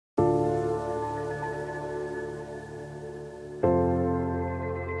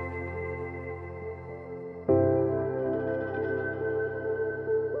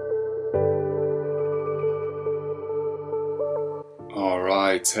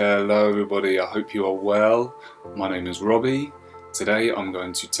Right, hello everybody, I hope you are well. My name is Robbie. Today I'm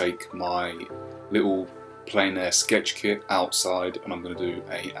going to take my little plein air sketch kit outside and I'm going to do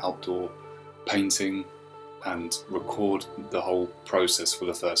an outdoor painting and record the whole process for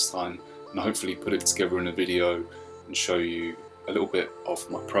the first time and hopefully put it together in a video and show you a little bit of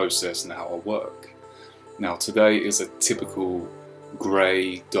my process and how I work. Now today is a typical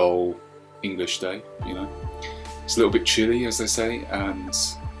grey, dull English day, you know. It's a little bit chilly, as they say, and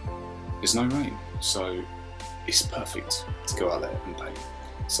there's no rain, so it's perfect to go out there and paint.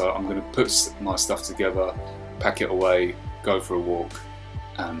 So I'm going to put my stuff together, pack it away, go for a walk,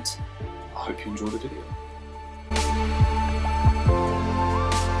 and I hope you enjoy the video.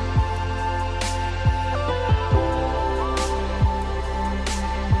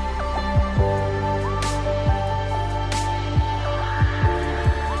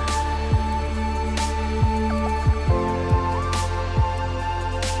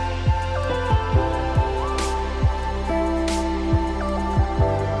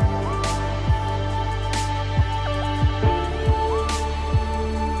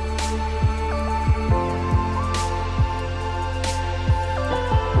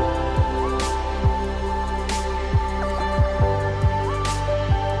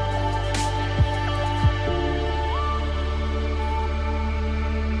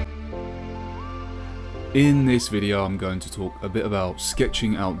 In this video I'm going to talk a bit about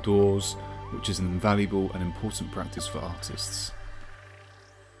sketching outdoors, which is an invaluable and important practice for artists.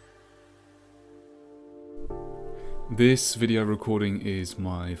 This video recording is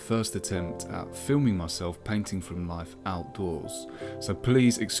my first attempt at filming myself painting from life outdoors, so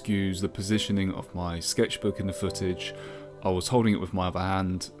please excuse the positioning of my sketchbook in the footage. I was holding it with my other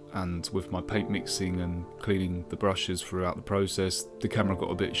hand, and with my paint mixing and cleaning the brushes throughout the process, the camera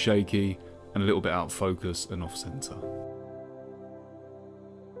got a bit shaky and a little bit out of focus and off center.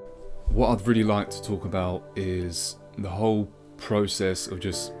 What I'd really like to talk about is the whole process of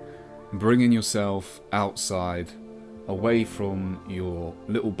just bringing yourself outside, away from your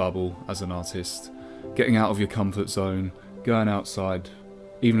little bubble as an artist, getting out of your comfort zone, going outside,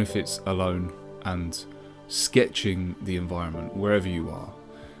 even if it's alone, and sketching the environment wherever you are.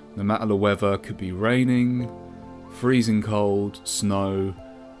 No matter the weather, could be raining, freezing cold, snow,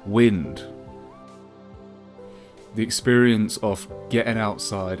 wind. The experience of getting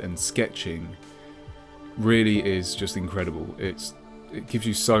outside and sketching really is just incredible. It gives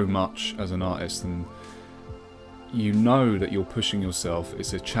you so much as an artist, and you know that you're pushing yourself.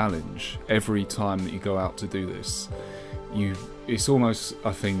 It's a challenge every time that you go out to do this. It's almost,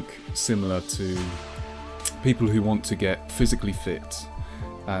 I think, similar to people who want to get physically fit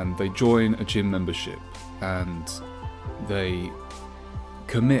and they join a gym membership and they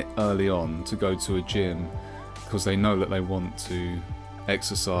commit early on to go to a gym because they know that they want to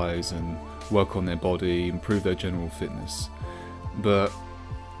exercise and work on their body, improve their general fitness. But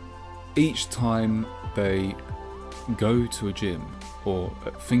each time they go to a gym or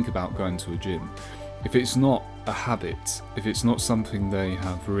think about going to a gym, if it's not a habit, if it's not something they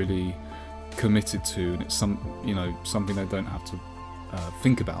have really committed to, and it's something they don't have to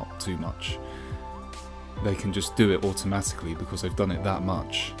think about too much, they can just do it automatically because they've done it that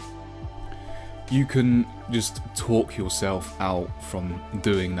much. You can just talk yourself out from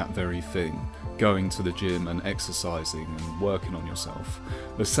doing that very thing, going to the gym and exercising and working on yourself.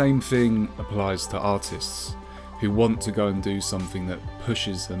 The same thing applies to artists who want to go and do something that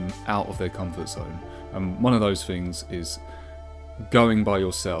pushes them out of their comfort zone. And one of those things is going by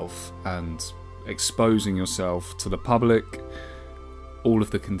yourself and exposing yourself to the public, all of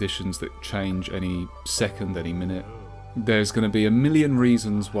the conditions that change any second, any minute. There's going to be a million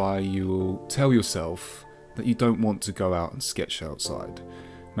reasons why you will tell yourself that you don't want to go out and sketch outside.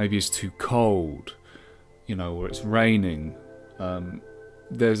 Maybe it's too cold, or it's raining.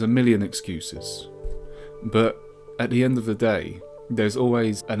 There's a million excuses. But at the end of the day, there's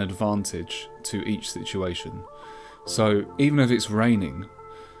always an advantage to each situation. So even if it's raining,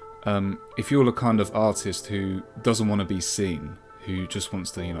 if you're the kind of artist who doesn't want to be seen, who just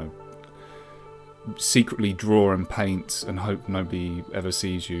wants to, secretly draw and paint and hope nobody ever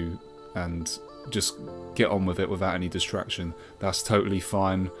sees you and just get on with it without any distraction, that's totally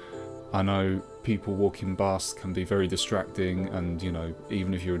fine. I know people walking past can be very distracting, and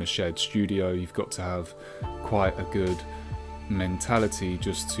even if you're in a shared studio, you've got to have quite a good mentality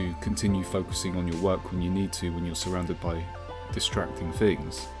just to continue focusing on your work when you need to, when you're surrounded by distracting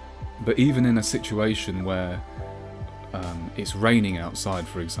things. But even in a situation where it's raining outside,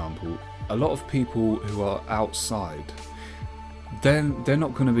 for example, a lot of people who are outside, they're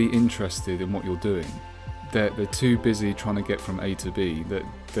not going to be interested in what you're doing. they're too busy trying to get from A to B that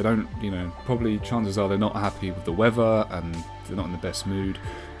they don't, probably chances are they're not happy with the weather and they're not in the best mood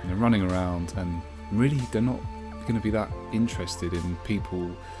and they're running around, and really they're not going to be that interested in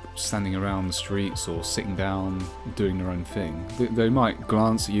people standing around the streets or sitting down doing their own thing. They might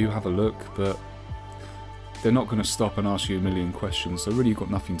glance at you, have a look, but they're not going to stop and ask you a million questions, so really you've got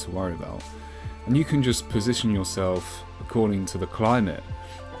nothing to worry about. And you can just position yourself according to the climate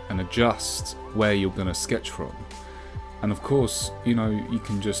and adjust where you're going to sketch from. And of course, you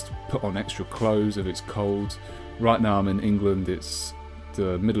can just put on extra clothes if it's cold. Right now I'm in England, it's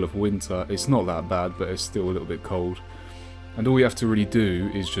the middle of winter, it's not that bad, but it's still a little bit cold. And all you have to really do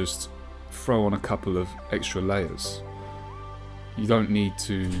is just throw on a couple of extra layers. You don't need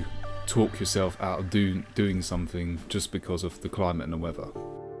to talk yourself out of doing something just because of the climate and the weather.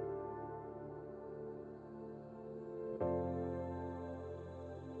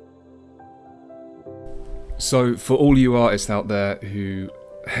 So for all you artists out there who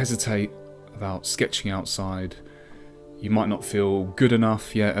hesitate about sketching outside, you might not feel good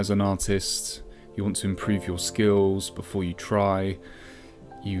enough yet as an artist, you want to improve your skills before you try,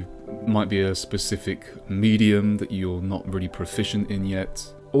 you might be a specific medium that you're not really proficient in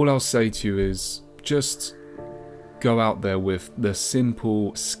yet, all I'll say to you is just go out there with the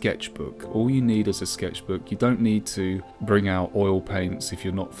simple sketchbook. All you need is a sketchbook. You don't need to bring out oil paints if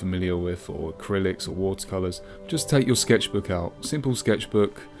you're not familiar with, or acrylics or watercolours. Just take your sketchbook out, simple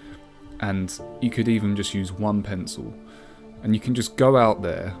sketchbook, and you could even just use one pencil. And you can just go out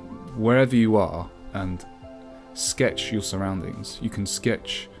there, wherever you are, and sketch your surroundings. You can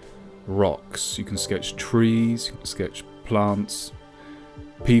sketch rocks, you can sketch trees, you can sketch plants,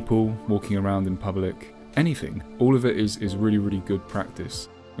 people walking around in public, anything. All of it is really, really good practice,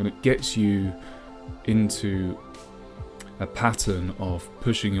 and it gets you into a pattern of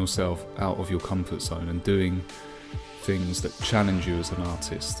pushing yourself out of your comfort zone and doing things that challenge you as an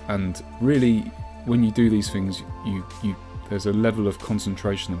artist. And really, when you do these things, there's a level of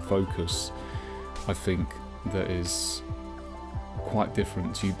concentration and focus, I think, that is quite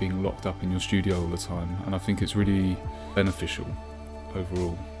different to you being locked up in your studio all the time. And I think it's really beneficial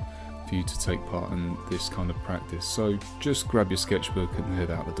overall for you to take part in this kind of practice. So just grab your sketchbook and head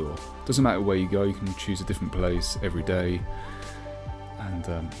out the door. Doesn't matter where you go, you can choose a different place every day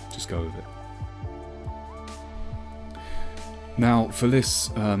and just go with it. Now for this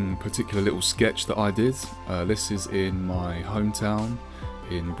particular little sketch that I did, this is in my hometown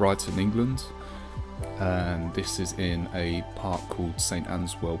in Brighton, England, and this is in a park called St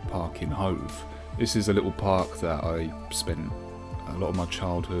Answell Park in Hove. This is a little park that I spent a lot of my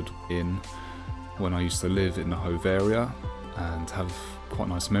childhood in when I used to live in the Hove area and have quite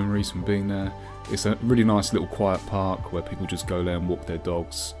nice memories from being there. It's a really nice little quiet park where people just go there and walk their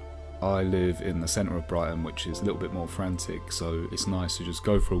dogs. I live in the centre of Brighton, which is a little bit more frantic, so it's nice to just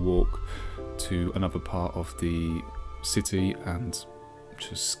go for a walk to another part of the city and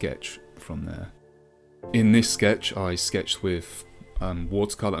just sketch from there. In this sketch I sketched with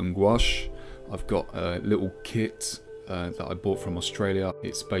watercolour and gouache. I've got a little kit that I bought from Australia.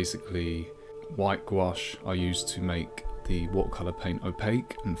 It's basically white gouache I use to make the watercolour paint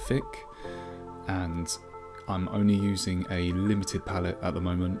opaque and thick, and I'm only using a limited palette at the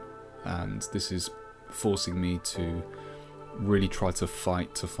moment, and this is forcing me to really try to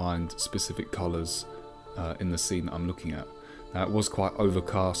fight to find specific colours in the scene that I'm looking at. Now, it was quite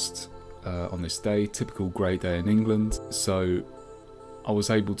overcast on this day, typical grey day in England, so I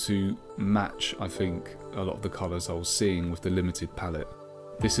was able to match, I think, a lot of the colours I was seeing with the limited palette.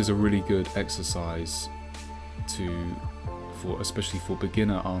 This is a really good exercise especially for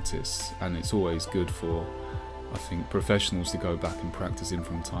beginner artists, and it's always good for, I think, professionals to go back and practice in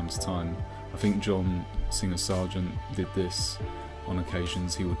from time to time. I think John Singer Sargent did this on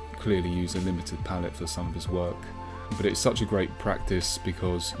occasions. He would clearly use a limited palette for some of his work, but it's such a great practice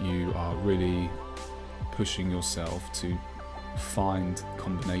because you are really pushing yourself to find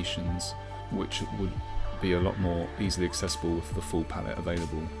combinations which would be a lot more easily accessible with the full palette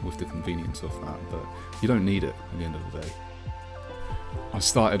available, with the convenience of that, but you don't need it at the end of the day. I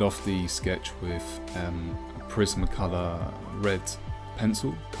started off the sketch with a Prismacolor red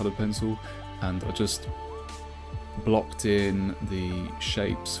pencil, coloured pencil, and I just blocked in the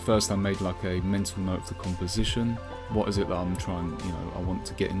shapes. First I made like a mental note of the composition. What is it that I'm trying, I want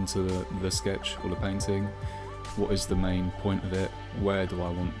to get into the sketch or the painting? What is the main point of it? Where do I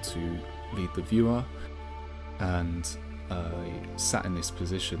want to lead the viewer? And I sat in this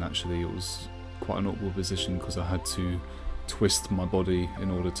position. Actually, it was quite an awkward position because I had to twist my body in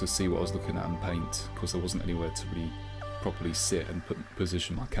order to see what I was looking at and paint, because there wasn't anywhere to really properly sit and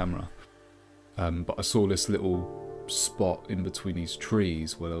position my camera. But I saw this little spot in between these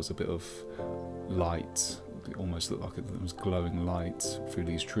trees where there was a bit of light. It almost looked like it was glowing light through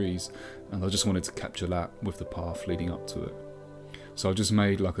these trees, and I just wanted to capture that with the path leading up to it. So I just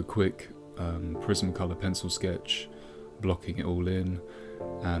made like a quick Prismacolor pencil sketch, blocking it all in,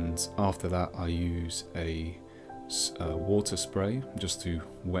 and after that I use a water spray just to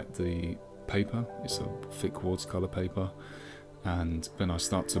wet the paper. It's a thick watercolor paper, and then I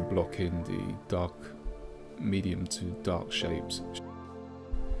start to block in the dark, medium to dark shapes.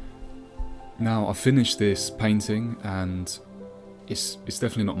 Now I finished this painting, and it's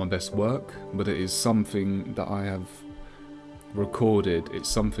definitely not my best work, but it is something that I have recorded. It's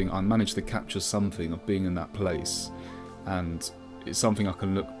something I managed to capture, something of being in that place, and it's something I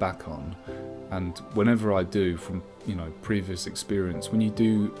can look back on. And whenever I do, from previous experience, when you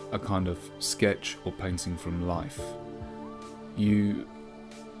do a kind of sketch or painting from life,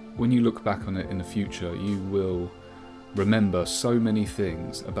 when you look back on it in the future, you will remember so many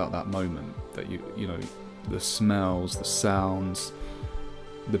things about that moment, that the smells, the sounds,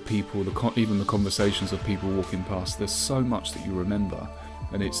 the people, even the conversations of people walking past. There's so much that you remember,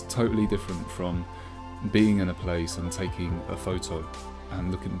 and it's totally different from being in a place and taking a photo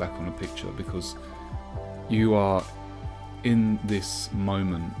and looking back on a picture, because you are in this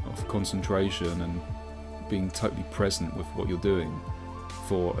moment of concentration and being totally present with what you're doing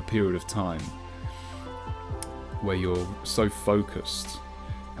for a period of time where you're so focused,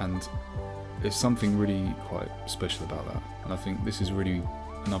 and there's something really quite special about that. And I think this is really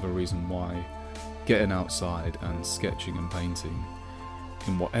another reason why getting outside and sketching and painting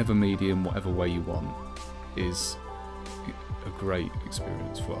in whatever medium, whatever way you want, is a great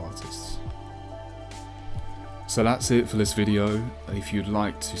experience for artists. So that's it for this video. If you'd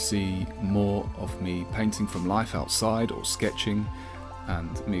like to see more of me painting from life outside, or sketching,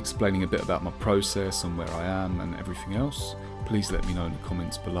 and me explaining a bit about my process and where I am and everything else, please let me know in the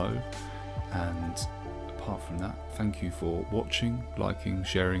comments below. And apart from that, thank you for watching, liking,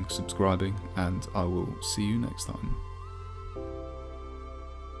 sharing, subscribing, and I will see you next time.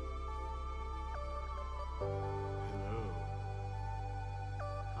 Hello.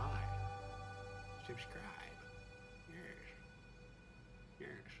 Hi. Subscribe. Yes.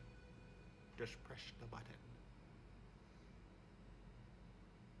 Just press the button.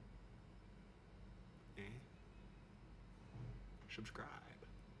 Subscribe.